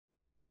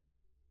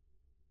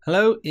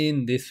Hello,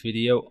 in this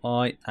video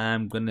I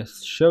am going to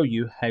show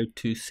you how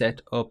to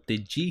set up the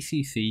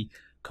GCC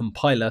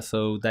compiler.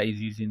 So that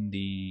is using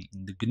the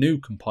GNU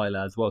compiler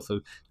as well. So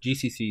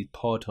GCC is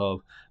part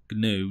of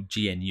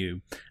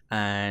GNU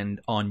and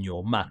on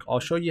your Mac.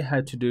 I'll show you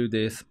how to do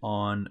this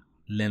on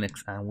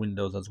Linux and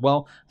Windows as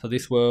well. So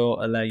this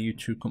will allow you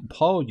to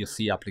compile your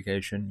C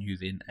application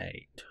using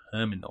a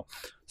terminal.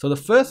 So the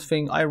first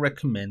thing I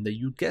recommend that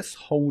you get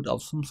hold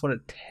of some sort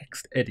of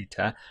text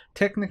editor.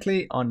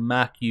 Technically on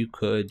Mac you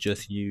could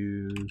just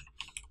use,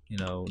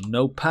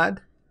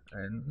 Notepad,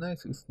 and no,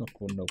 it's not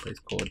called Notepad, it's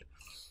called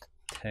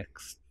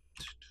text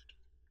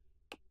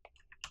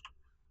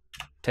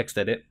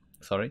edit.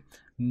 Sorry,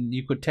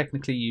 you could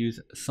technically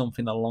use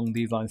something along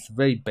these lines.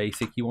 Very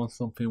basic. You want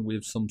something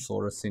with some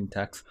sort of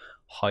syntax,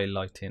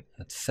 highlighting,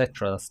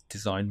 etc. That's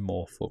designed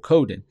more for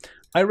coding.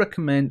 I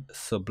recommend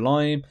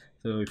Sublime.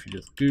 So if you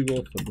just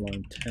Google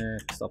Sublime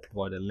Text, I'll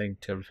provide a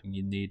link to everything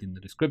you need in the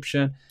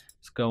description.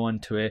 Just go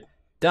onto it,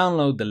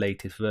 download the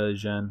latest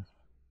version,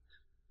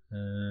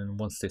 and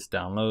once this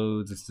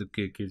downloads,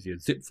 it gives you a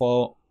zip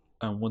file.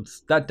 And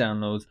once that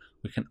downloads,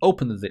 we can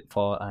open the zip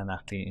file and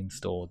actually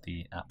install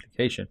the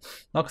application.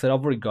 Like I said,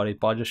 I've already got it,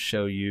 but I'll just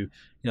show you,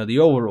 the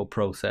overall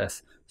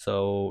process.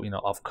 So,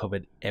 I've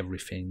covered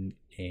everything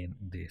in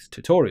this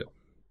tutorial.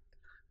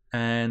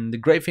 And the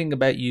great thing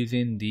about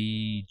using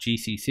the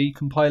GCC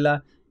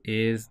compiler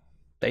is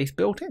that it's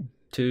built in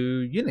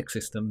to Unix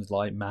systems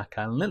like Mac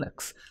and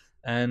Linux.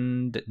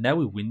 And now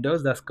with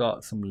Windows that's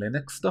got some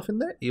Linux stuff in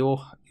there,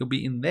 you'll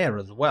be in there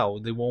as well.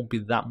 There won't be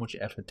that much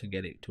effort to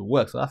get it to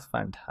work, so that's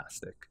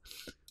fantastic.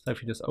 So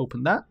if you just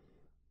open that,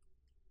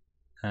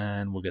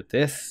 and we'll get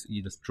this,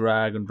 you just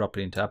drag and drop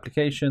it into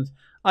applications.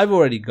 I've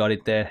already got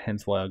it there,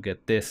 hence why I'll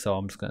get this, so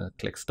I'm just going to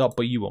click stop,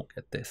 but you won't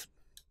get this.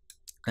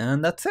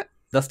 And that's it.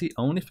 That's the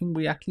only thing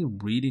we actually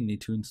really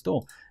need to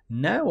install.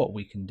 Now what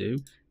we can do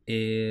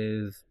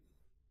is,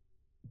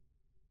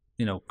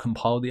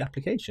 compile the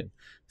application.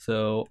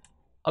 So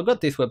I've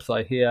got this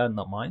website here,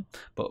 not mine,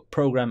 but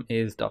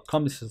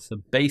programiz.com. This is a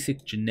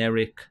basic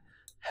generic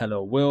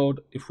hello world.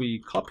 If we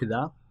copy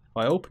that, if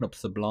I open up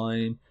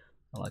Sublime,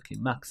 I like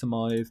it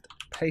maximized,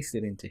 paste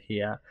it into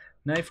here.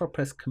 Now if I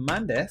press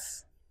Command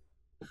S,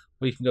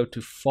 we can go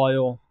to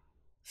File,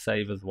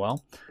 Save as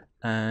well.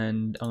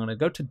 And I'm going to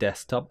go to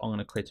Desktop. I'm going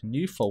to create a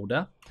new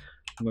folder.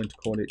 I'm going to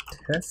call it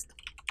Test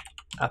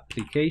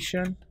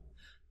Application.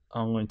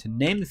 I'm going to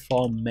name this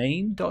file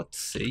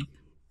main.c.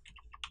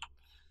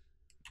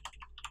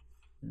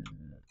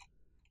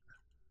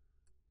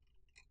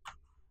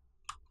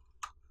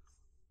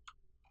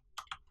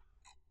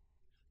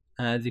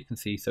 As you can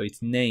see, so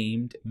it's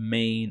named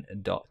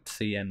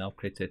main.c, and I'll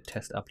create a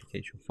test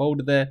application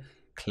folder there.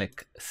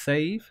 Click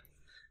Save.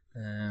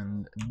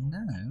 And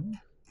now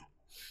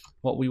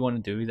what we want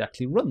to do is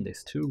actually run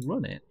this. To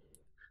run it,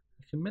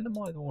 we can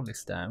minimize all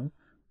this down.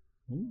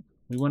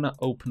 We want to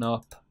open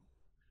up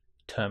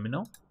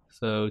terminal.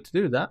 So to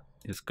do that,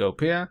 just go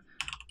up here,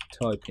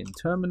 type in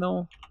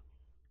terminal,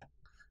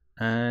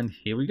 and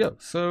here we go.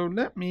 So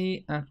let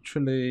me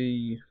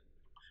actually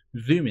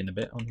zoom in a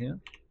bit on here,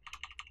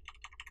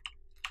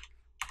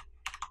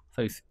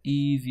 so it's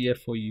easier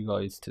for you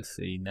guys to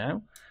see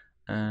now.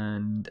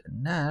 And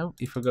now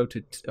if I go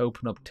to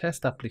open up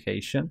test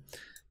application,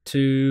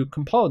 to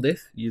compile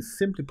this, you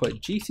simply put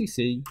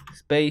GCC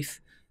space,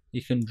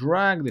 you can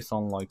drag this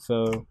on like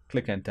so,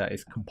 click enter,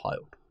 it's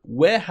compiled.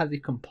 Where has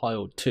it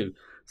compiled to?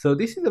 So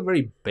this is a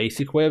very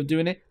basic way of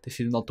doing it. This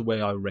is not the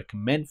way I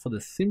recommend, for the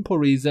simple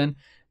reason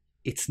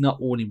it's not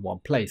all in one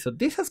place. So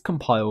this has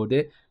compiled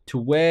it to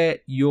where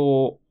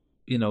your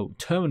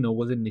terminal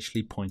was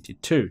initially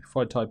pointed to. If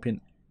I type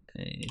in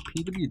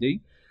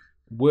pwd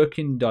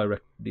working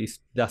directory,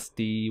 that's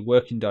the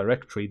working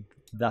directory,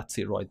 that's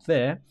it right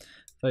there.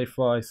 So if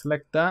I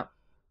select that,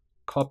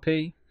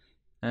 copy,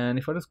 and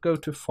if I just go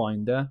to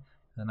Finder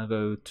and I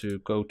go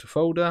to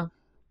folder,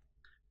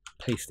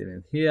 paste it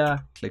in here,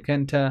 click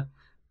enter,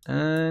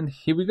 and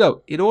here we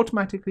go. It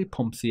automatically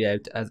pumps it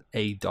out as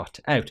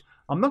a.out.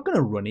 I'm not going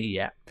to run it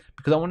yet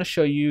because I want to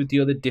show you the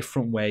other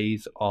different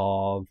ways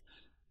of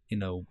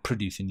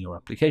producing your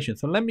application.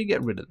 So let me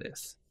get rid of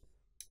this.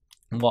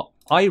 And what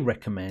I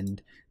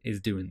recommend is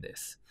doing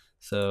this.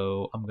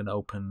 So I'm going to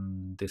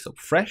open this up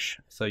fresh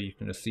so you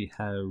can just see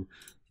how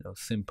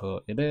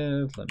simple it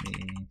is. Let me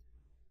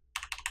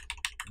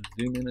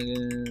zoom in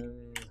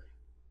again,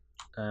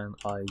 and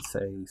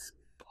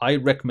I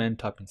recommend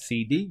typing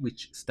CD,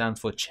 which stands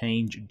for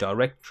change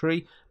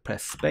directory.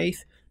 Press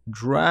space,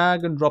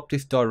 drag and drop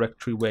this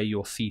directory where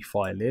your C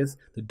file is,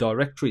 the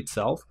directory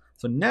itself.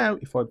 So now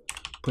if I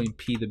put in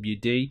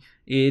pwd,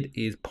 it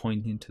is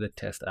pointing to the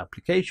test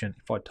application.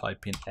 If I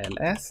type in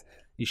ls,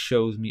 it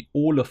shows me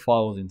all the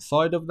files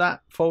inside of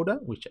that folder,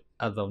 which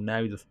as of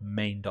now is just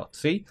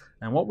main.c.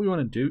 And what we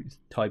want to do is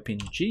type in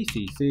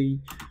gcc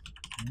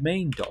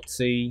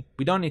main.c.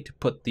 We don't need to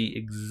put the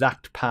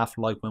exact path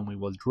like when we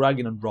was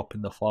dragging and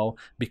dropping the file,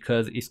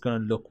 because it's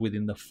going to look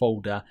within the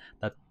folder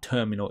that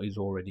terminal is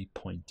already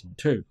pointing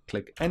to.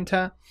 Click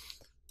enter,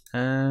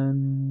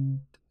 and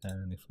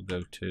And if we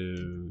go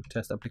to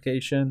test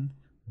application,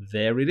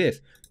 there it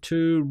is.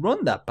 To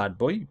run that bad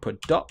boy, you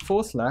put ./a.out,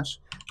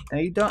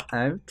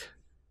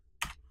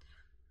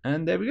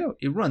 and there we go,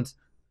 it runs.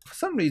 For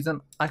some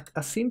reason,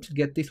 I seem to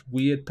get this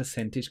weird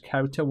percentage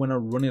character when I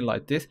run it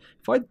like this.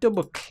 If I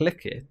double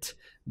click it,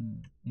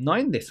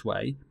 9 this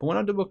way, but when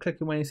I double click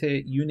it when you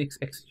say Unix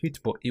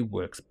executable, it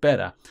works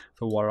better.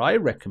 So what I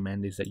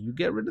recommend is that you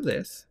get rid of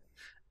this,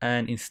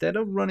 and instead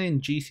of running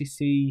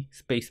GCC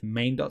space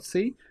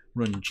main.c,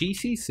 run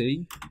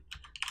GCC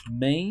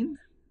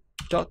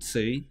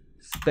main.c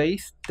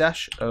space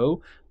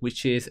 -o,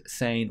 which is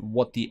saying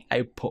what the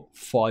output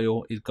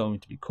file is going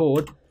to be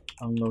called.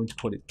 I'm going to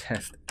put it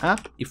test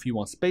app. If you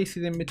want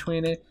spaces in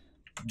between it,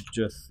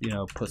 just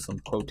put some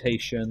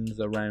quotations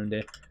around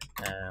it,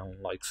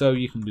 like so.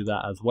 You can do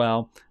that as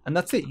well, and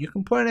that's it. You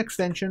can put an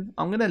extension.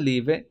 I'm going to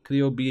leave it because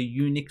it'll be a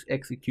Unix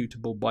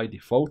executable by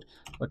default.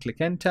 I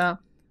click enter.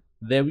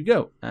 There we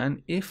go.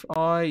 And if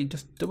I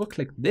just double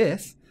click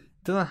this,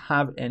 it doesn't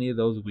have any of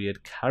those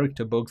weird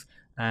character bugs,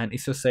 and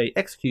it's just a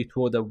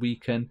executable that we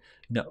can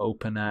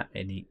open at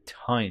any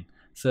time.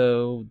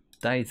 So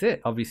that is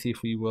it. Obviously,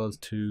 if we was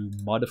to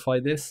modify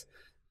this,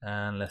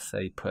 and let's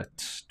say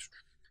put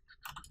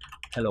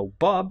hello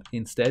Bob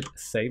instead,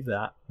 save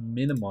that,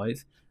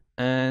 minimize,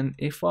 and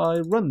if I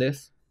run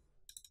this,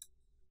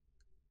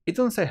 it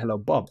doesn't say hello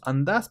Bob,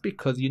 and that's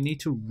because you need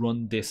to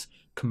run this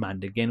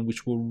command again,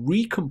 which will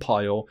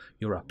recompile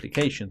your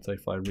application. So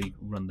if I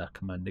run that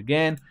command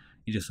again,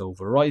 it just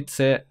overwrites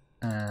it,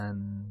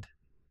 and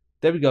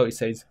there we go. It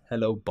says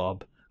hello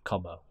Bob,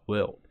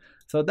 world.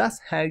 So that's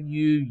how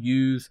you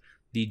use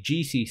the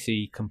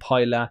GCC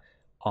compiler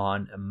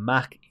on a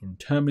Mac in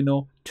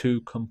terminal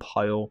to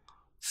compile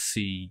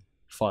C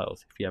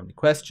files. If you have any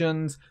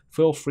questions,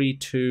 feel free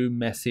to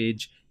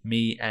message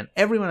me and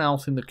everyone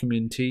else in the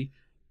community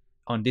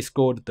on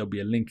Discord. There'll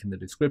be a link in the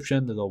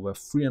description. There's over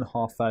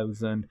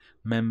 3,500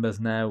 members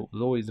now.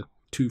 There's always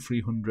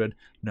 200-300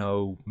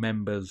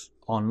 members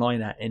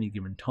online at any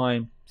given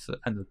time. So,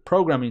 and the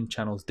programming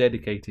channel is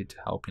dedicated to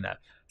helping out.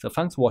 So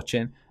thanks for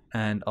watching,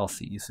 and I'll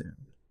see you soon.